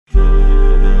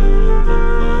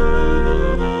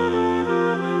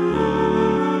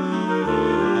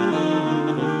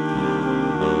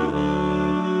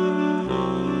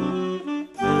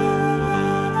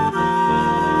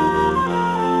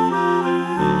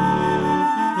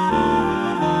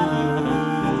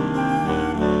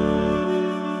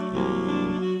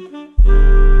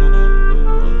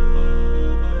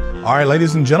All right,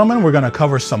 ladies and gentlemen, we're gonna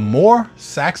cover some more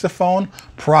saxophone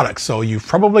products. So you've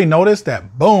probably noticed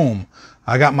that, boom,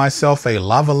 I got myself a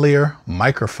lavalier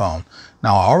microphone.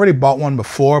 Now I already bought one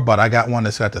before, but I got one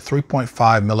that's got the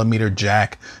 3.5 millimeter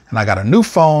jack, and I got a new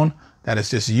phone that is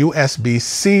just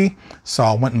USB-C. So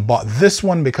I went and bought this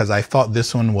one because I thought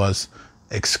this one was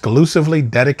exclusively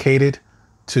dedicated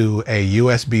to a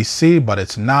USB-C, but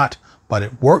it's not, but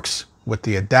it works with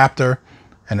the adapter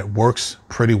and it works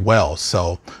pretty well.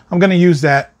 So I'm gonna use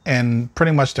that in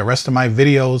pretty much the rest of my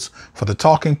videos for the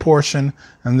talking portion.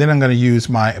 And then I'm gonna use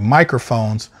my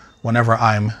microphones whenever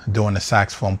I'm doing the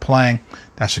saxophone playing.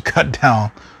 That should cut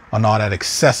down on all that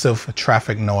excessive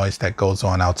traffic noise that goes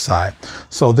on outside.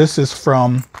 So this is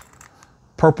from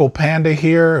Purple Panda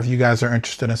here. If you guys are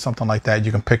interested in something like that,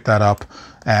 you can pick that up.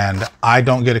 And I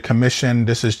don't get a commission.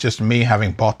 This is just me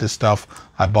having bought this stuff.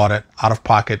 I bought it out of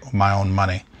pocket with my own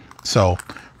money. So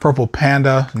Purple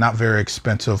Panda, not very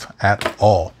expensive at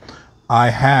all. I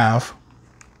have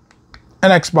an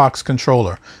Xbox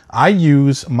controller. I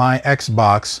use my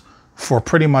Xbox for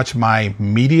pretty much my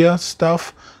media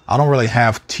stuff. I don't really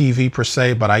have TV per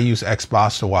se, but I use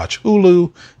Xbox to watch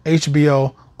Hulu,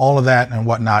 HBO, all of that and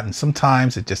whatnot. And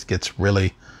sometimes it just gets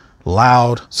really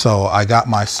loud. So I got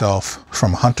myself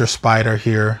from Hunter Spider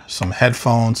here some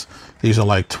headphones. These are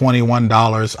like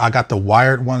 $21. I got the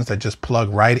wired ones that just plug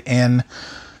right in.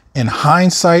 In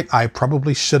hindsight, I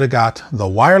probably should have got the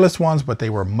wireless ones, but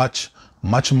they were much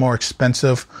more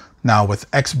expensive. Now with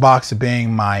Xbox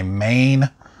being my main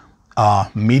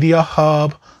media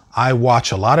hub, I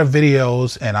watch a lot of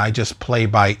videos and I just play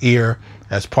by ear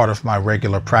as part of my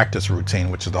regular practice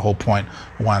routine, which is the whole point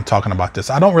of why I'm talking about this.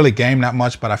 I don't really game that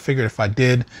much, but I figured if I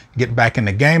did get back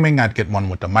into gaming, I'd get one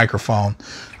with the microphone.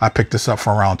 I picked this up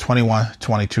for around $21,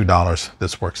 $22.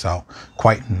 This works out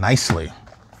quite nicely.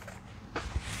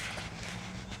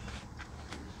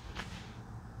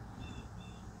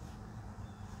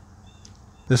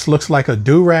 This looks like a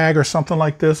do-rag or something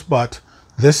like this, but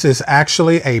this is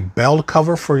actually a bell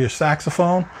cover for your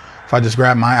saxophone. If I just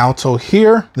grab my Alto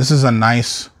here, this is a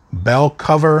nice bell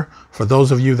cover. For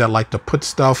those of you that like to put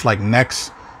stuff like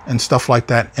necks and stuff like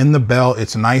that in the bell,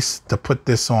 it's nice to put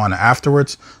this on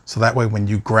afterwards. So that way when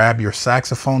you grab your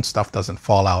saxophone, stuff doesn't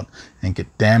fall out and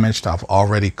get damaged. I've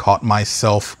already caught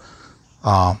myself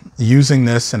using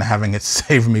this and having it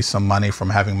save me some money from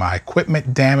having my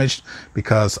equipment damaged,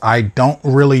 because I don't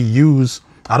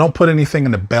put anything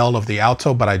in the bell of the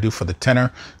Alto, but I do for the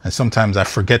tenor. And sometimes I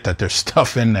forget that there's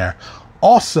stuff in there.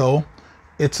 Also,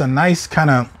 it's a nice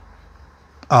kind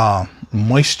of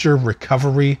moisture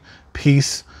recovery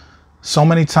piece. So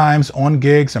many times on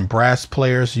gigs and brass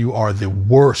players, you are the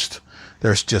worst.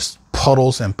 There's just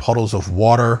puddles and puddles of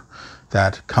water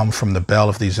that come from the bell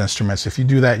of these instruments. If you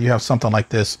do that, you have something like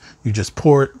this, you just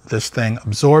pour it, this thing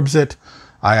absorbs it.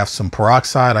 I have some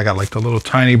peroxide. I got like the little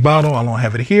tiny bottle. I don't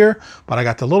have it here, but I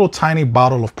got the little tiny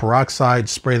bottle of peroxide.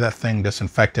 Spray that thing,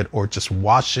 disinfect it, or just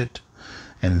wash it,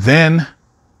 and then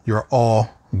you're all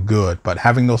good. But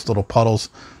having those little puddles,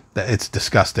 it's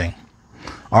disgusting.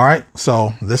 All right,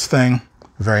 so this thing,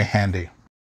 very handy.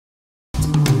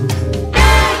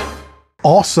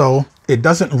 Also, it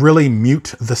doesn't really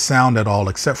mute the sound at all,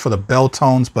 except for the bell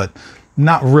tones, but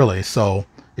not really. So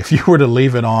if you were to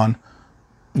leave it on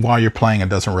while you're playing, it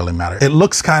doesn't really matter. It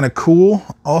looks kind of cool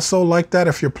also like that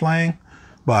if you're playing,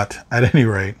 but at any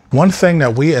rate, one thing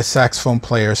that we as saxophone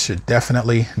players should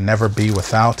definitely never be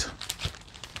without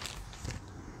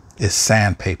is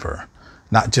sandpaper.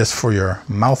 Not just for your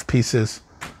mouthpieces,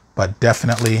 but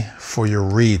definitely for your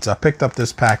reeds. I picked up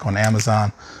this pack on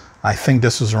Amazon. I think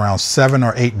this was around $7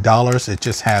 or $8. It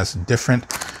just has different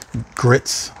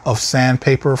grits of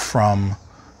sandpaper from,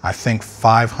 I think,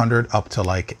 500 up to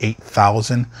like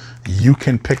 8,000. You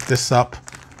can pick this up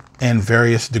in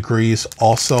various degrees.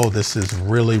 Also, this is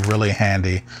really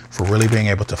handy for really being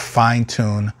able to fine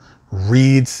tune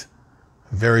reeds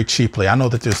very cheaply. I know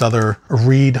that there's other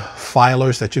reed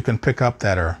filers that you can pick up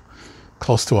that are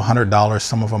close to $100.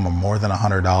 Some of them are more than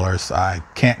 $100. I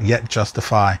can't yet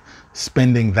justify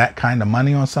spending that kind of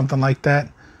money on something like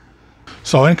that.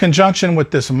 So in conjunction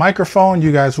with this microphone,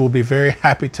 you guys will be very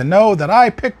happy to know that I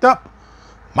picked up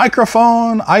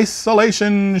microphone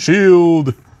isolation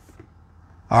shield.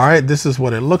 All right, this is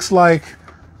what it looks like.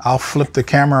 I'll flip the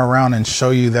camera around and show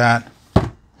you that.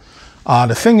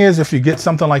 The thing is, if you get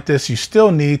something like this, you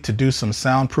still need to do some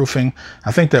soundproofing.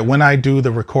 I think that when I do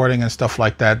the recording and stuff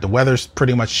like that, the weather's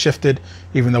pretty much shifted,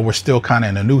 even though we're still kind of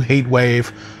in a new heat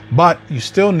wave. But you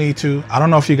still need to, I don't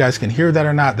know if you guys can hear that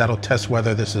or not. That'll test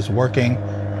whether this is working.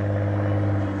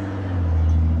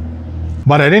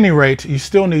 But at any rate, you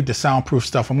still need to soundproof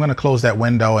stuff. I'm going to close that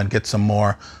window and get some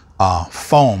more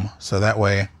foam, so that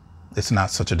way it's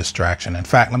not such a distraction. In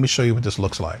fact, let me show you what this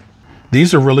looks like.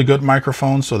 These are really good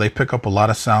microphones, so they pick up a lot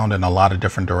of sound in a lot of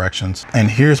different directions. And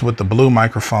here's with the blue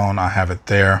microphone, I have it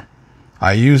there.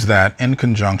 I use that in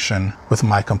conjunction with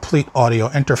my complete audio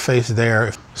interface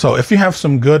there. So if you have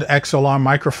some good XLR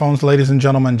microphones, ladies and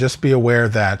gentlemen, just be aware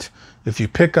that if you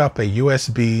pick up a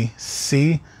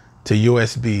USB-C to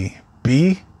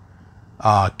USB-B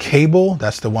cable,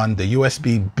 that's the one, the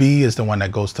USB-B is the one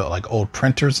that goes to like old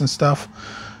printers and stuff.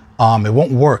 It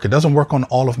won't work. It doesn't work on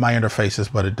all of my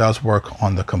interfaces, but it does work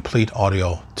on the complete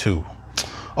audio too.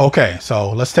 Okay, so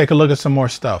let's take a look at some more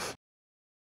stuff.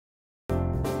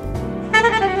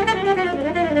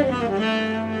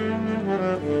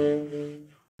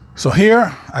 So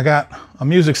here I got a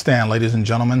music stand, ladies and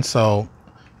gentlemen. So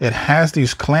it has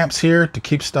these clamps here to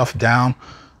keep stuff down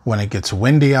when it gets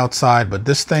windy outside, but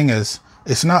this thing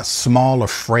it's not small or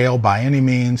frail by any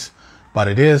means, but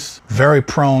it is very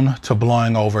prone to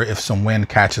blowing over if some wind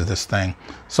catches this thing.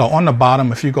 So on the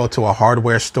bottom, if you go to a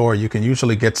hardware store, you can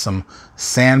usually get some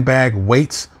sandbag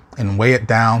weights and weigh it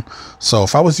down. So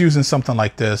if I was using something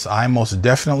like this, I most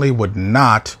definitely would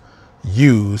not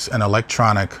use an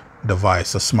electronic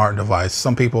device, a smart device.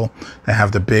 Some people, they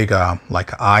have the big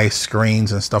like eye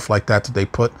screens and stuff like that they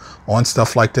put on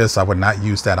stuff like this. I would not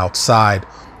use that outside,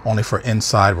 only for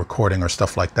inside recording or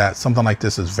stuff like that. Something like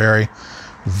this is very,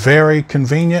 very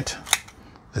convenient.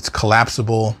 It's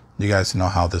collapsible. You guys know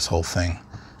how this whole thing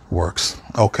works.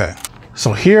 Okay,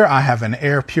 so here I have an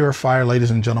air purifier,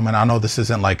 ladies and gentlemen. I know this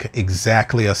isn't like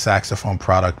exactly a saxophone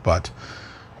product, but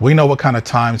we know what kind of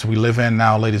times we live in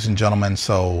now, ladies and gentlemen.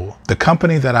 So the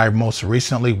company that I most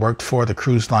recently worked for, the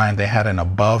cruise line, they had an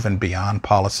above and beyond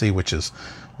policy, which is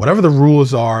whatever the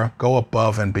rules are, go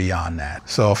above and beyond that.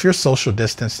 So if you're social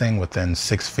distancing within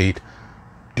 6 feet,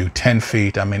 do 10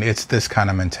 feet. I mean, it's this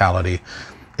kind of mentality.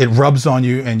 It rubs on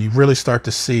you and you really start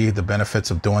to see the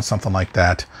benefits of doing something like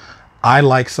that. I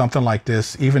like something like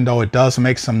this, even though it does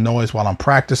make some noise while I'm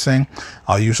practicing.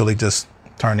 I'll usually just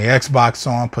turn the Xbox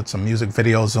on, put some music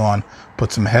videos on,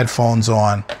 put some headphones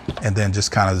on, and then just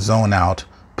kind of zone out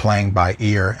playing by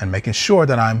ear and making sure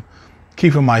that I'm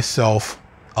keeping myself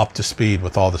up to speed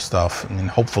with all the stuff. And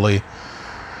hopefully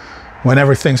when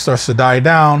everything starts to die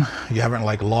down, you haven't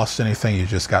like lost anything, you've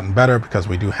just gotten better, because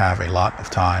we do have a lot of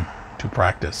time to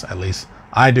practice. At least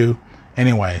I do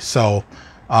anyway. So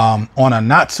on a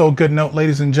not so good note,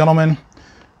 ladies and gentlemen,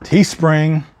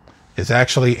 Teespring is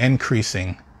actually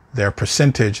increasing their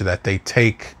percentage that they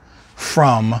take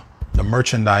from the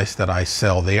merchandise that I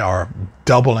sell. They are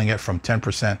doubling it from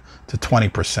 10% to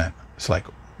 20%. It's like,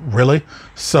 really?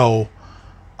 So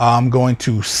I'm going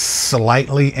to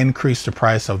slightly increase the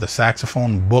price of the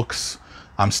saxophone books.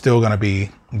 I'm still going to be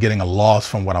getting a loss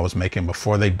from what I was making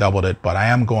before they doubled it, but I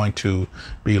am going to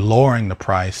be lowering the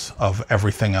price of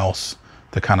everything else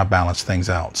to kind of balance things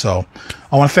out. So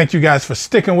I want to thank you guys for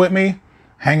sticking with me,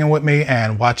 hanging with me,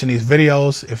 and watching these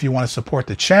videos. If you want to support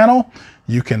the channel,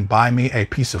 you can buy me a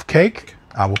piece of cake.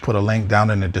 I will put a link down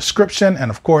in the description.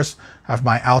 And of course, I have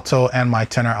my Alto and my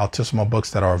Tenor Altissimo books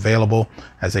that are available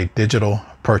as a digital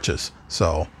purchase.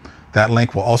 So that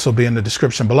link will also be in the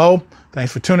description below.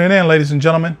 Thanks for tuning in, ladies and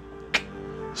gentlemen.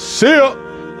 See ya.